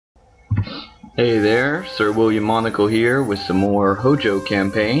Hey there, Sir William Monaco here with some more Hojo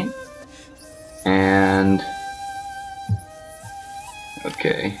campaign. And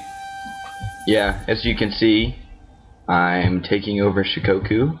okay. Yeah, as you can see, I'm taking over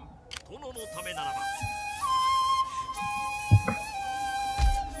Shikoku.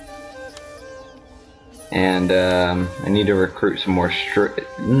 And I need to recruit some more ships,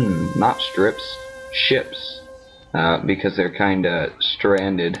 because they're kinda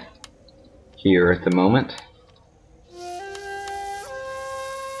stranded here at the moment.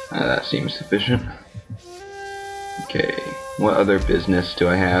 That seems sufficient. Okay, what other business do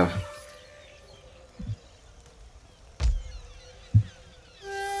I have?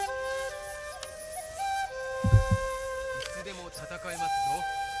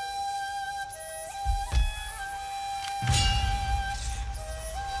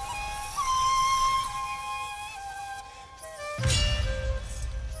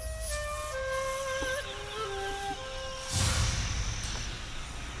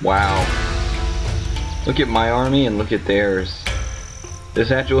 Wow. Look at my army and look at theirs.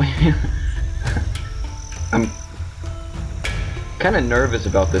 This actually... I'm kind of nervous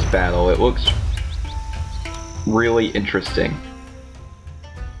about this battle. It looks really interesting.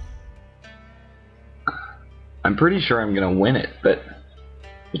 I'm pretty sure I'm gonna win it, but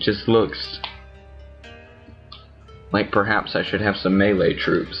it just looks like perhaps I should have some melee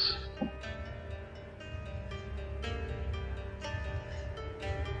troops.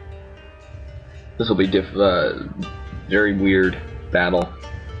 This will be very weird battle.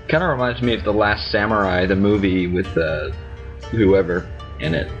 Kind of reminds me of The Last Samurai, the movie with whoever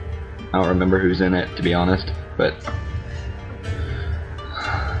in it. I don't remember who's in it, to be honest. But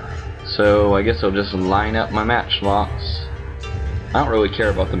so I guess I'll just line up my matchlocks. I don't really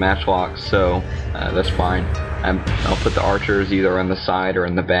care about the matchlocks, so that's fine. I'll put the archers either on the side or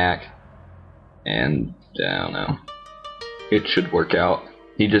in the back, and I don't know. It should work out.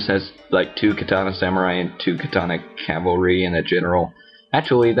 He just has like 2 katana samurai and 2 katana cavalry and a general.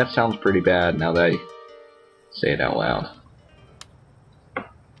 Actually, that sounds pretty bad now that I say it out loud.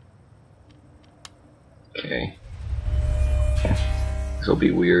 Okay. This will be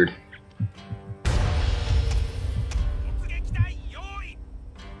weird.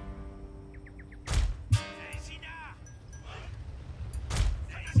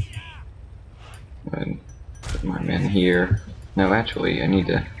 And put my men here. No, actually, I need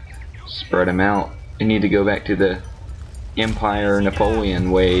to spread them out. I need to go back to the Empire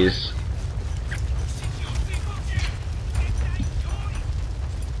Napoleon ways.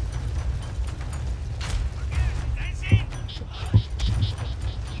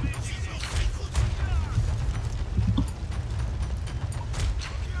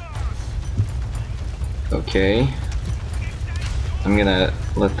 Okay. I'm gonna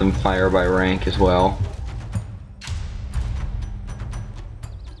let them fire by rank as well.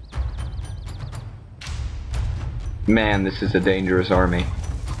 Man, this is a dangerous army.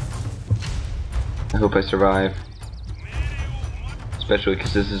 I hope I survive. Especially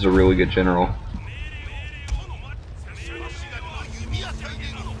because this is a really good general.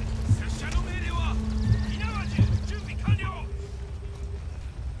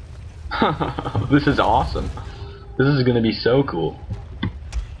 This is awesome. This is going to be so cool.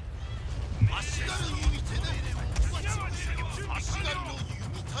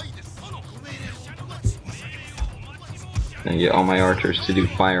 And get all my archers to do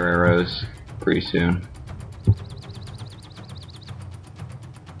fire arrows pretty soon.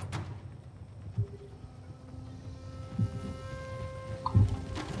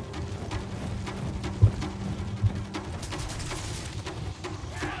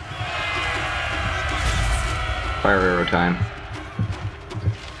 Fire arrow time.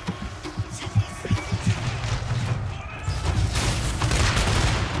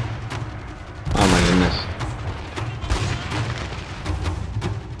 Oh my goodness.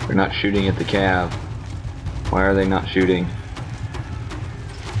 They're not shooting at the cav. Why are they not shooting?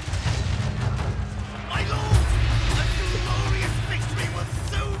 My lord, a glorious victory will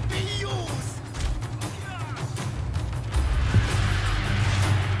soon be yours.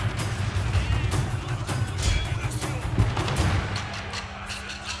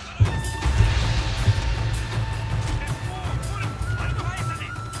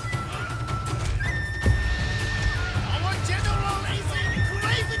 Our general is in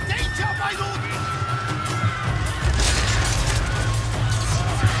grave danger, my lord.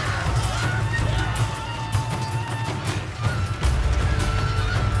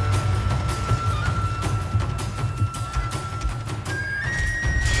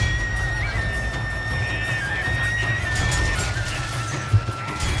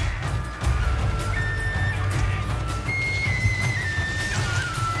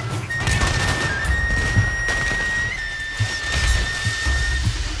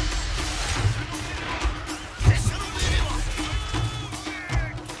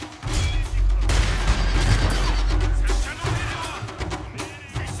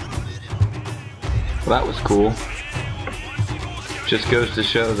 that was cool. Just goes to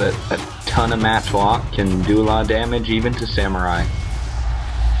show that a ton of matchlock can do a lot of damage even to samurai.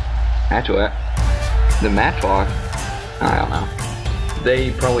 Actually, the matchlock, I don't know.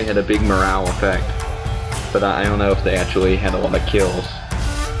 They probably had a big morale effect, but I don't know if they actually had a lot of kills.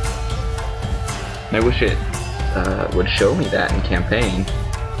 I wish it would show me that in campaign.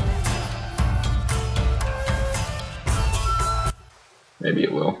 Maybe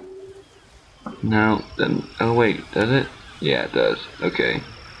it will. No, then, oh wait, does it? Yeah, it does. Okay.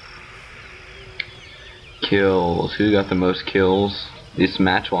 Kills. Who got the most kills? This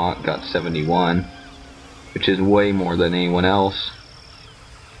matchlock got 71, which is way more than anyone else.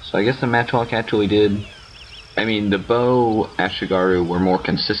 So I guess the matchlock actually did. I mean, the bow Ashigaru were more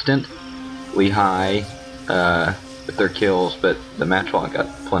consistently high with their kills, but the matchlock got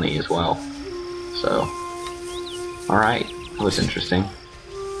plenty as well. So, alright, that was interesting.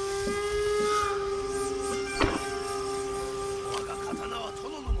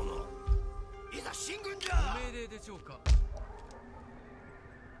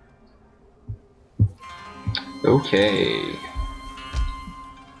 Okay.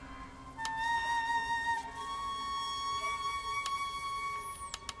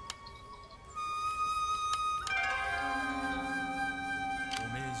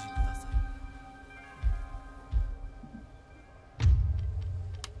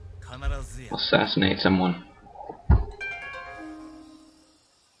 Assassinate someone.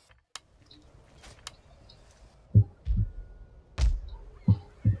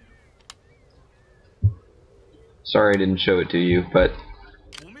 Sorry I didn't show it to you, but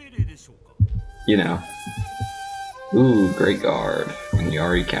you know. Ooh, Great Guard and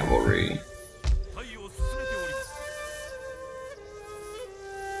Yari Cavalry.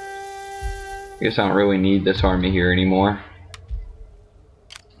 Guess I don't really need this army here anymore.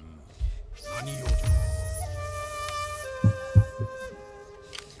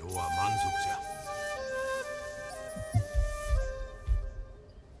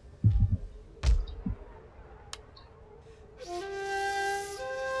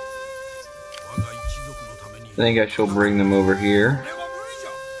 I think I shall bring them over here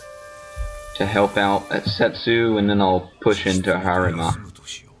to help out at Setsu, and then I'll push into Harima,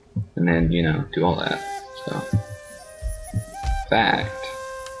 and then, you know, do all that. So, fact,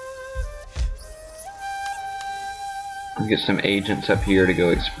 I'll get some agents up here to go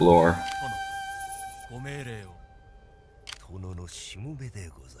explore.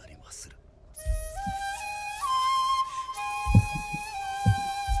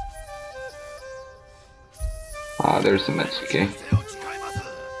 Ah, there's the Metsuke.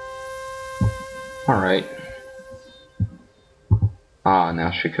 Alright. Ah,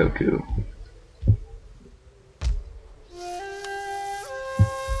 now Shikoku.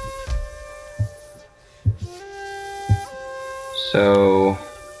 So,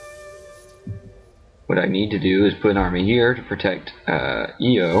 what I need to do is put an army here to protect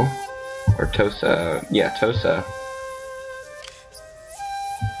Io, or Tosa, yeah, Tosa.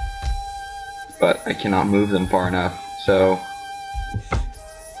 But I cannot move them far enough, so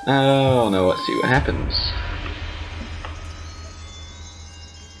oh no, let's see what happens.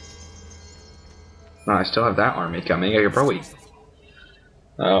 Oh, I still have that army coming. I could probably,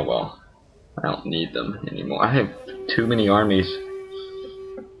 oh well, I don't need them anymore. I have too many armies.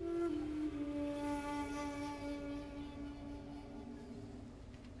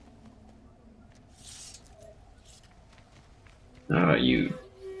 Oh, you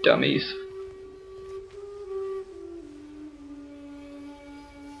dummies.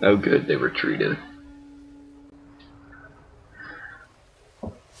 Oh good, they retreated.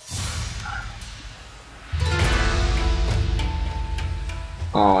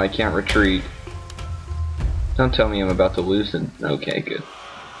 Oh, I can't retreat. Don't tell me I'm about to lose the... Okay, good.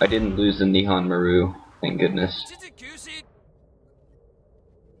 I didn't lose the Nihon Maru, thank goodness.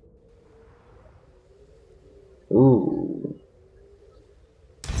 Ooh.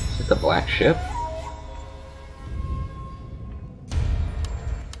 Is it the black ship?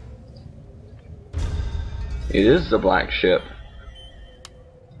 It is the black ship.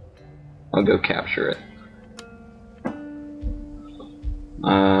 I'll go capture it.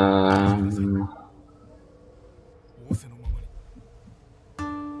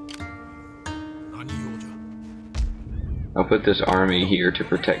 I'll put this army here to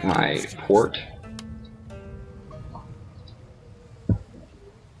protect my port.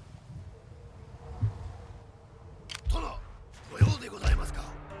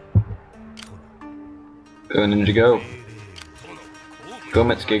 Go Ninja, go. Go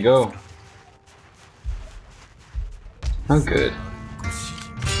Metsuke, go. Oh good.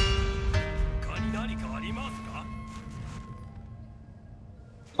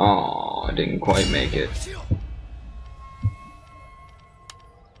 Oh, I didn't quite make it.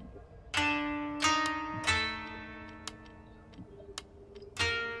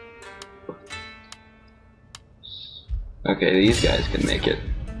 Okay, these guys can make it.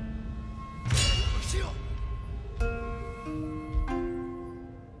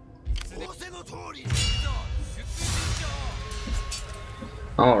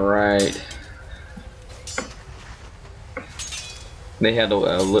 Alright. They had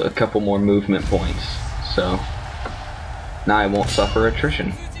a couple more movement points, so now I won't suffer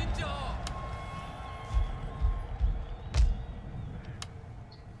attrition.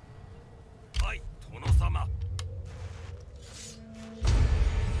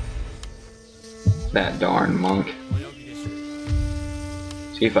 That darn monk.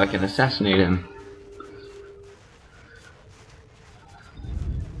 See if I can assassinate him.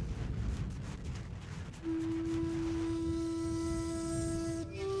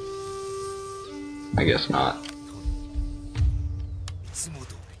 I guess not.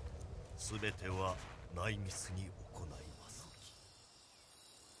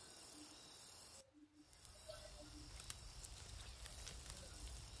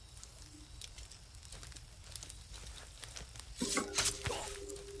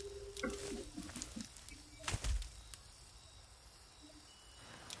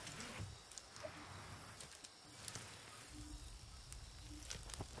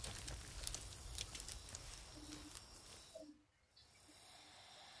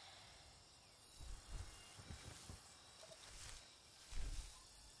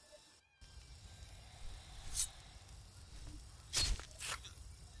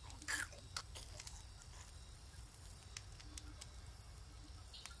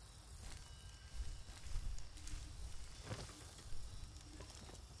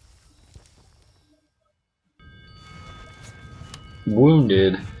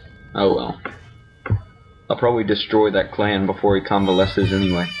 Wounded. Oh well. I'll probably destroy that clan before he convalesces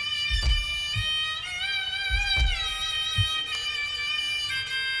anyway.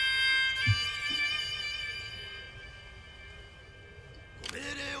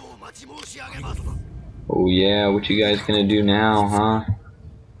 Oh yeah, what you guys gonna do now, huh?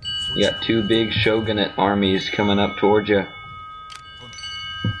 You got two big shogunate armies coming up towards you.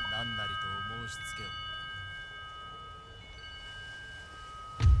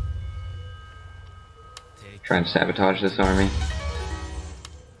 Try and sabotage this army.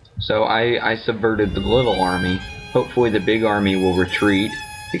 So I subverted the little army. Hopefully the big army will retreat,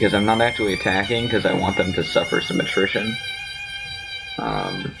 because I'm not actually attacking because I want them to suffer some attrition.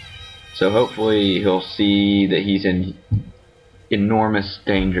 So hopefully he'll see that he's in enormous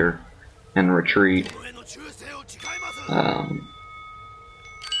danger and retreat.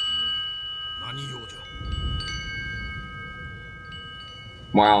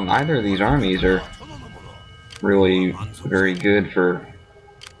 While neither of these armies are really very good for...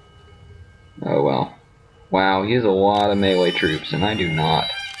 Oh well. Wow, he has a lot of melee troops, and I do not.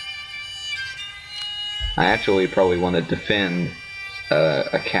 I actually probably want to defend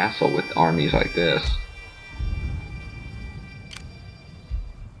a castle with armies like this.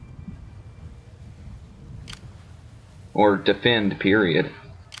 Or defend, period.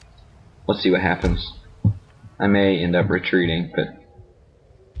 Let's see what happens. I may end up retreating, but...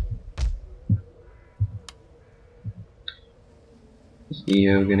 Is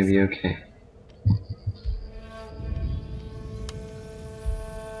EO gonna be okay?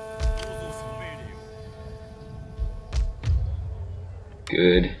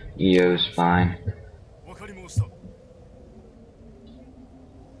 Good. EO's fine.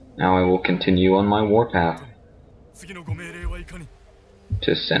 Now I will continue on my warpath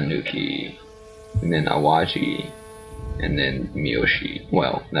to Sennuki, and then Awaji, and then Miyoshi.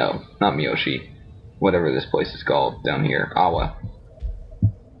 Well, no, not Miyoshi. Whatever this place is called down here. Awa.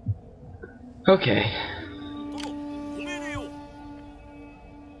 Okay.